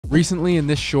Recently in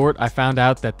this short, I found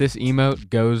out that this emote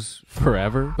goes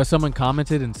forever, but someone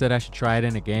commented and said I should try it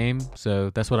in a game, so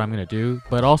that's what I'm gonna do.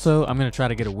 But also, I'm gonna try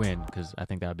to get a win, because I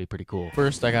think that would be pretty cool.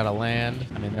 First, I gotta land.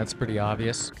 I mean, that's pretty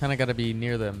obvious. Kinda gotta be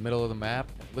near the middle of the map.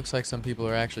 Looks like some people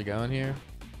are actually going here.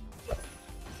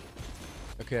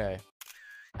 Okay.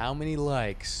 How many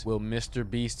likes will Mr.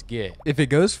 Beast get? If it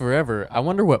goes forever, I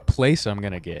wonder what place I'm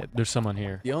gonna get. There's someone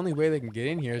here. The only way they can get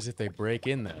in here is if they break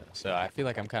in though, so I feel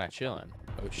like I'm kind of chilling.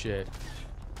 Oh shit.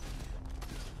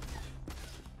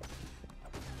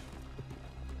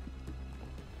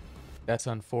 That's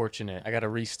unfortunate. I gotta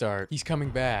restart. He's coming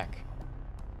back.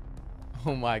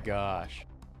 Oh my gosh.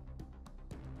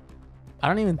 I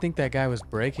don't even think that guy was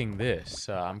breaking this,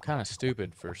 so I'm kind of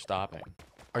stupid for stopping.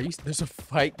 There's a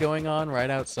fight going on right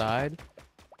outside?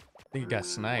 I think he got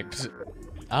sniped.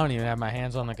 I don't even have my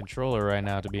hands on the controller right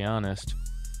now, to be honest.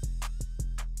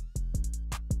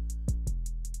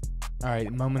 All right,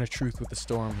 moment of truth with the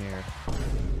storm here.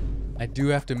 I do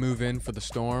have to move in for the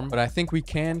storm, but I think we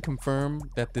can confirm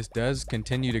that this does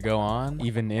continue to go on,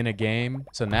 even in a game.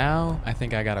 So now, I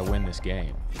think I gotta win this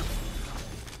game.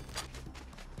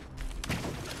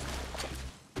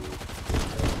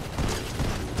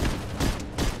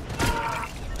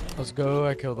 Let's go,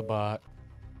 I killed the bot.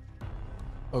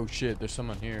 Oh shit, there's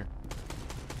someone here.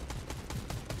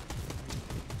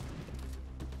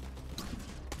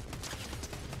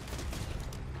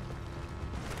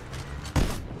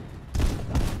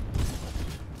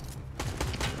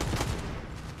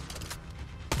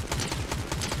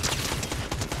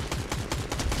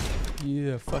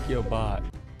 Yeah, fuck yo bot.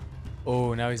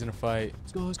 Oh, now he's in a fight.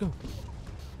 Let's go, let's go.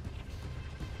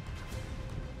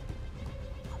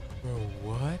 Bro,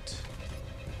 what?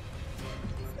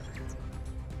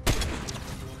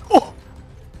 Oh!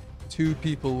 2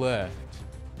 people left.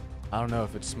 I don't know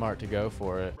if it's smart to go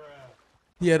for it.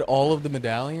 He had all of the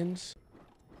medallions?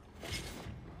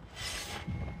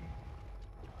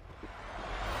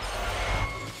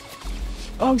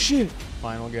 Oh shit!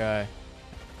 Final guy.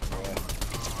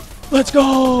 Let's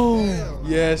go!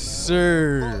 Yes,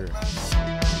 sir.